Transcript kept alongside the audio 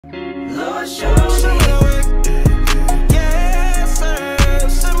Lord, show me the way. Yes, sir.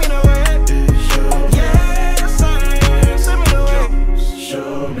 Send me the way. Yes, sir. Send me the way.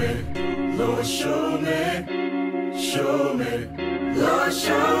 Show me. Lord, show me. Show me. Lord,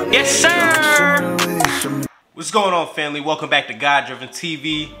 show me. Yes, sir. What's going on, family? Welcome back to Godriven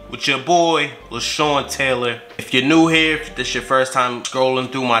TV with your boy, LaShawn Taylor. If you're new here, if this is your first time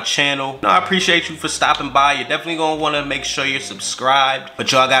scrolling through my channel, I appreciate you for stopping by. You're definitely gonna wanna make sure you're subscribed.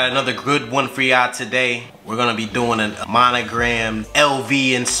 But y'all got another good one for y'all today. We're gonna be doing a monogram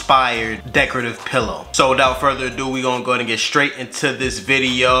LV inspired decorative pillow. So without further ado, we're gonna go ahead and get straight into this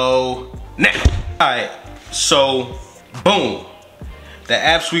video now. All right, so boom. The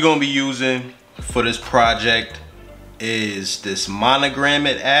apps we're gonna be using for this project is this Monogram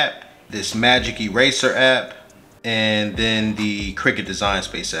It app, this Magic Eraser app, and then the Cricut Design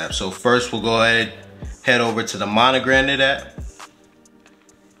Space app. So first we'll go ahead, head over to the Monogram It app.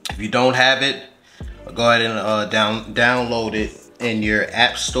 If you don't have it, go ahead and download it in your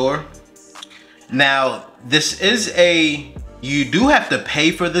app store. Now this is you do have to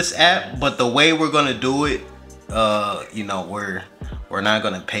pay for this app, but the way we're gonna do it, you know, we're not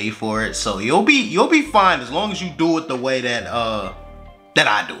gonna pay for it, so you'll be fine as long as you do it the way that that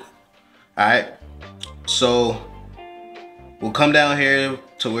I do it. All right, so we'll come down here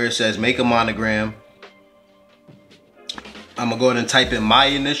to where it says make a monogram. I'm gonna go ahead and type in my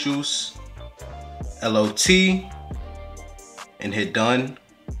initials, LOT, and hit done.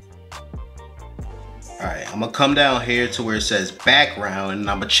 All right, I'm gonna come down here to where it says background, and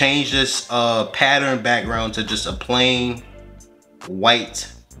I'm gonna change this pattern background to just a plain white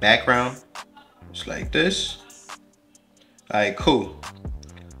background, just like this. All right, cool.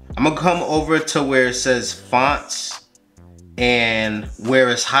 I'm gonna come over to where it says fonts, and where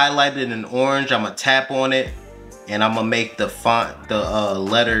it's highlighted in orange, I'm gonna tap on it, and I'm gonna make the font, the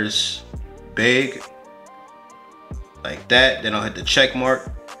letters big, like that. Then I'll hit the check mark,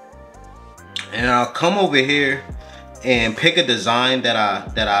 and I'll come over here and pick a design that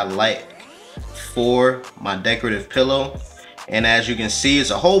I like for my decorative pillow. And as you can see,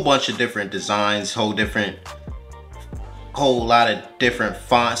 it's a whole bunch of different designs, whole lot of different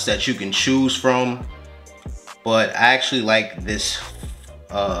fonts that you can choose from. But I actually like this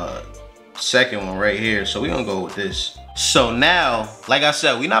second one right here, so we're gonna go with this. So now, like I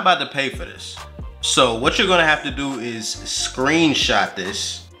said, we're not about to pay for this. So what you're gonna have to do is screenshot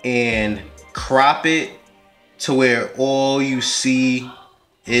this and crop it to where all you see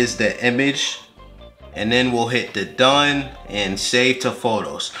is the image. And then we'll hit the done and save to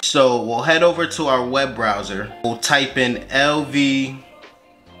photos. So we'll head over to our web browser. We'll type in LV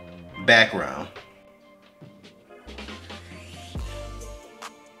background.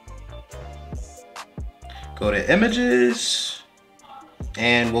 Go to images,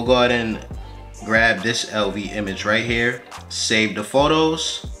 and we'll go ahead and grab this LV image right here. Save the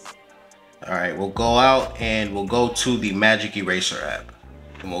photos. All right, we'll go out and we'll go to the Magic Eraser app.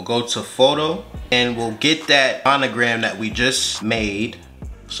 And we'll go to photo, and we'll get that monogram that we just made.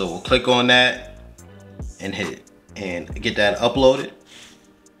 So we'll click on that and hit it and get that uploaded.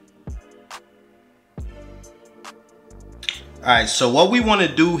 All right, so what we want to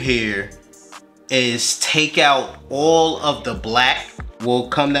do here is take out all of the black. We'll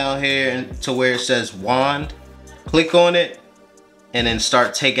come down here and to where it says wand, click on it, and then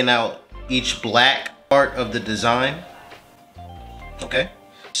start taking out each black part of the design. Okay.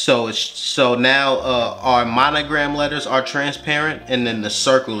 So now our monogram letters are transparent, and then the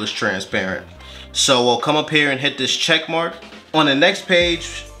circle is transparent. So we'll come up here and hit this check mark. On the next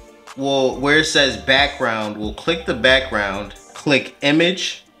page, where it says background, we'll click the background, click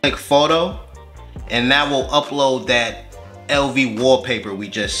image, click photo, and that will upload that LV wallpaper we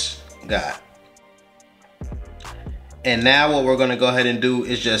just got. And now what we're gonna go ahead and do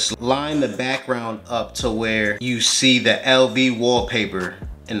is just line the background up to where you see the LV wallpaper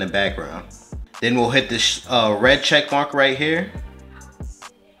in the background. Then we'll hit this red check mark right here,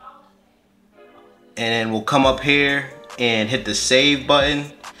 and then we'll come up here and hit the save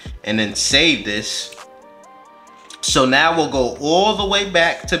button and then save this. So now we'll go all the way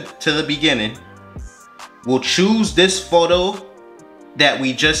back to the beginning. We'll choose this photo that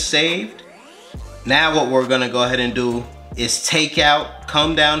we just saved. Now what we're gonna go ahead and do is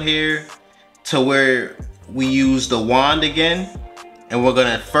come down here to where we use the wand again, and we're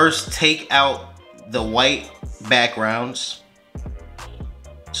gonna first take out the white backgrounds.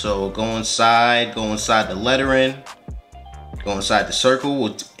 So go inside the lettering, go inside the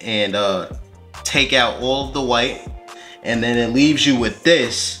circle, and take out all of the white, and then it leaves you with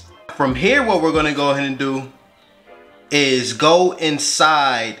this. From here, what we're gonna go ahead and do is go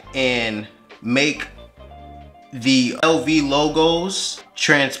inside and make the LV logos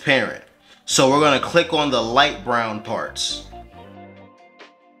transparent. So we're gonna click on the light brown parts.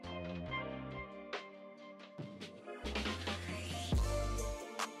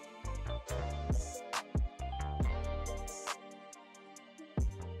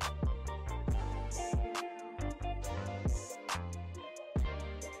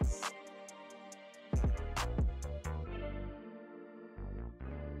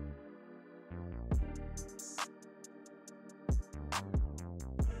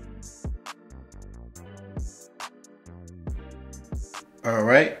 All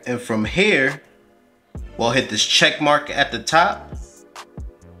right, and from here, we'll hit this check mark at the top,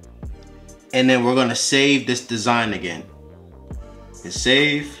 and then we're gonna save this design again. Hit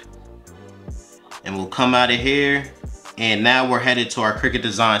save, and we'll come out of here, and now we're headed to our Cricut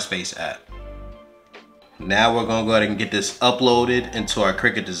Design Space app. Now we're gonna go ahead and get this uploaded into our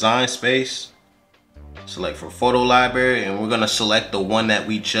Cricut Design Space. Select for photo library, and we're gonna select the one that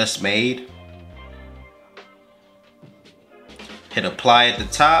we just made. Hit apply at the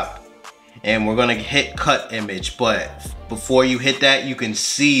top, and we're gonna hit cut image. But before you hit that, you can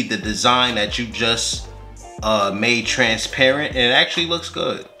see the design that you just made transparent, and it actually looks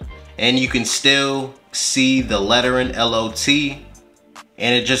good. And you can still see the lettering LOT,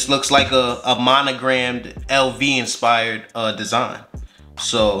 and it just looks like a monogrammed LV inspired design.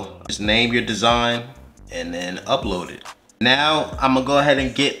 So just name your design and then upload it. Now I'm gonna go ahead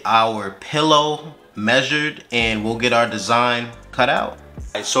and get our pillow measured, and we'll get our design cut out.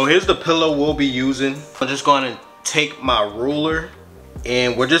 Right, so here's the pillow we'll be using. I'm just going to take my ruler,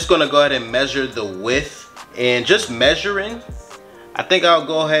 and we're just going to go ahead and measure the width. And just measuring, I think I'll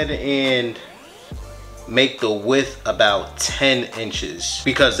go ahead and make the width about 10 inches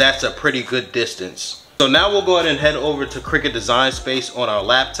because that's a pretty good distance. So now we'll go ahead and head over to Cricut Design Space on our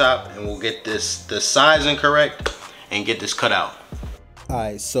laptop, and we'll get the sizing correct and get this cut out. All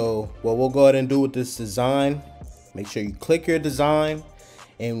right, so what we'll go ahead and do with this design, make sure you click your design,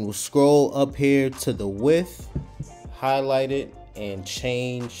 and we'll scroll up here to the width, highlight it, and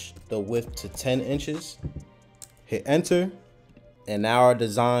change the width to 10 inches. Hit enter, and now our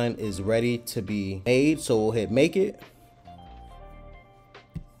design is ready to be made. So we'll hit make it.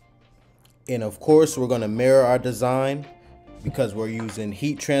 And of course, we're gonna mirror our design because we're using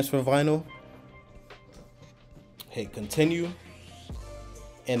heat transfer vinyl. Hit continue.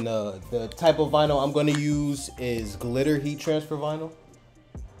 And the type of vinyl I'm gonna use is glitter heat transfer vinyl.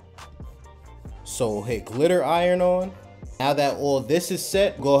 So hit glitter iron on. Now that all this is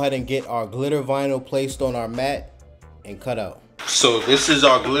set, go ahead and get our glitter vinyl placed on our mat and cut out. So this is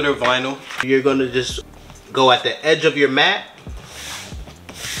our glitter vinyl. You're gonna just go at the edge of your mat,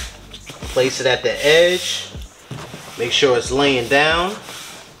 place it at the edge, make sure it's laying down,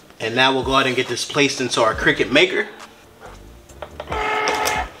 and now we'll go ahead and get this placed into our Cricut Maker.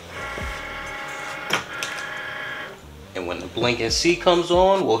 And when the blinking C comes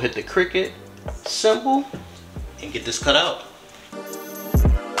on, we'll hit the Cricut symbol and get this cut out.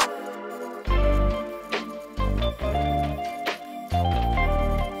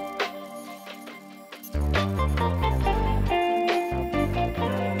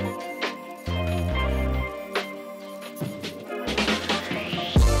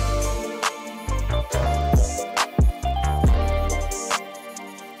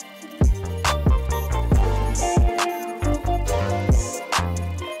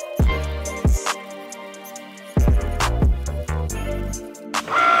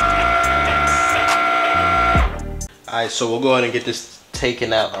 Alright, so we'll go ahead and get this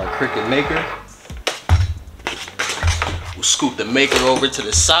taken out our Cricut Maker. We'll scoop the maker over to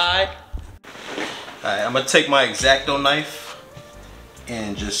the side. Alright, I'm gonna take my X-Acto knife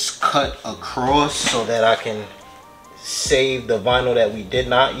and just cut across so that I can save the vinyl that we did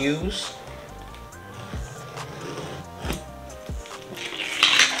not use.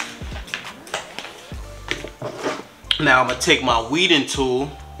 Now I'm gonna take my weeding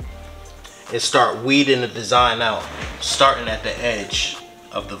tool and start weeding the design out, starting at the edge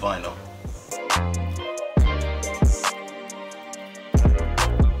of the vinyl.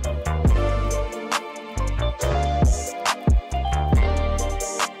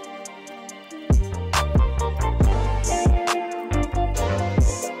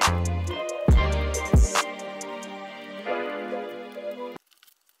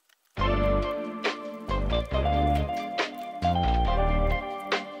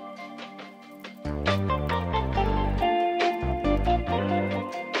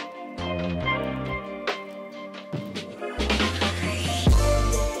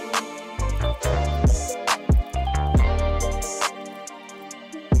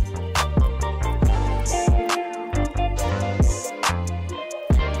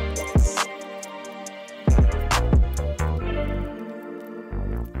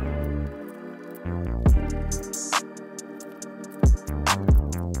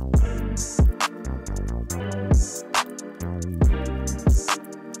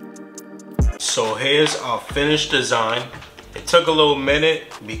 So here's our finished design. It took a little minute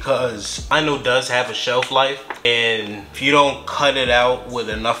because vinyl does have a shelf life, and if you don't cut it out with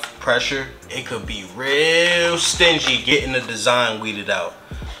enough pressure, it could be real stingy getting the design weeded out.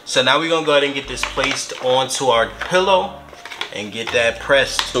 So now we're gonna go ahead and get this placed onto our pillow and get that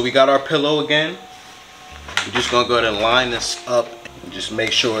pressed. So we got our pillow again. We're just gonna go ahead and line this up and just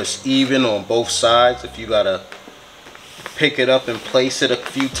make sure it's even on both sides. If you gotta pick it up and place it a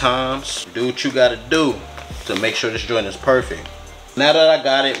few times, do what you gotta do to make sure this joint is perfect. Now that I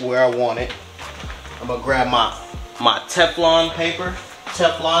got it where I want it, I'm gonna grab my Teflon paper,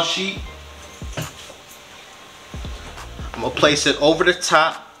 Teflon sheet. I'm gonna place it over the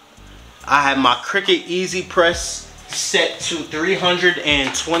top. I have my Cricut Easy Press set to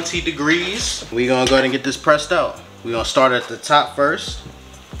 320 degrees. We're gonna go ahead and get this pressed out. We're gonna start at the top first.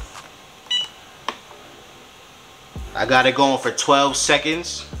 I got it going for 12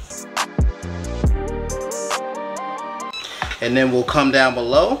 seconds. And then we'll come down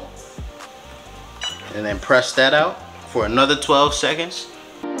below and then press that out for another 12 seconds.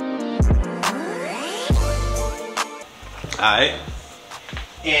 Alright.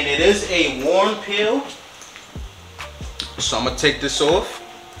 And it is a worn peel. So I'm gonna take this off.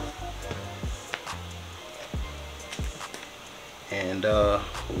 And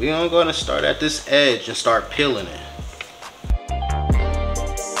we're gonna go ahead and start at this edge and start peeling it.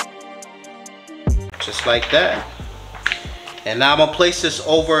 Just like that. And now I'm gonna place this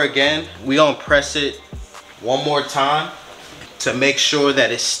over again. We're gonna press it one more time to make sure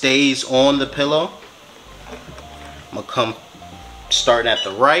that it stays on the pillow. I'm gonna come starting at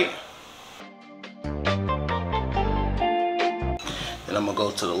the right. Then I'm gonna go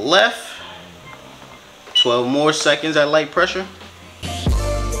to the left. 12 more seconds at light pressure.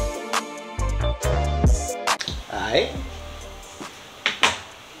 Alright.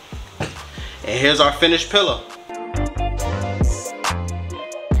 And here's our finished pillow.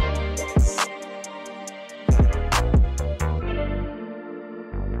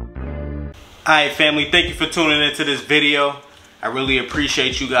 Alright family, thank you for tuning into this video. I really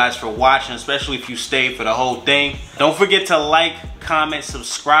appreciate you guys for watching, especially if you stayed for the whole thing. Don't forget to like, comment,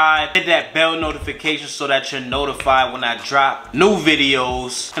 subscribe, hit that bell notification so that you're notified when I drop new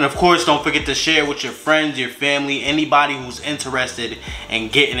videos. And of course, don't forget to share with your friends, your family, anybody who's interested in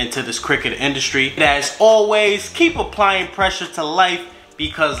getting into this Cricut industry. And as always, keep applying pressure to life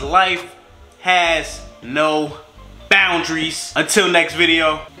because life has no boundaries. Until next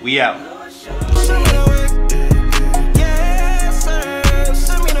video, we out.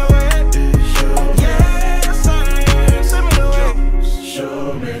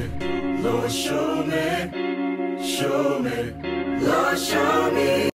 Show me, Lord, show me.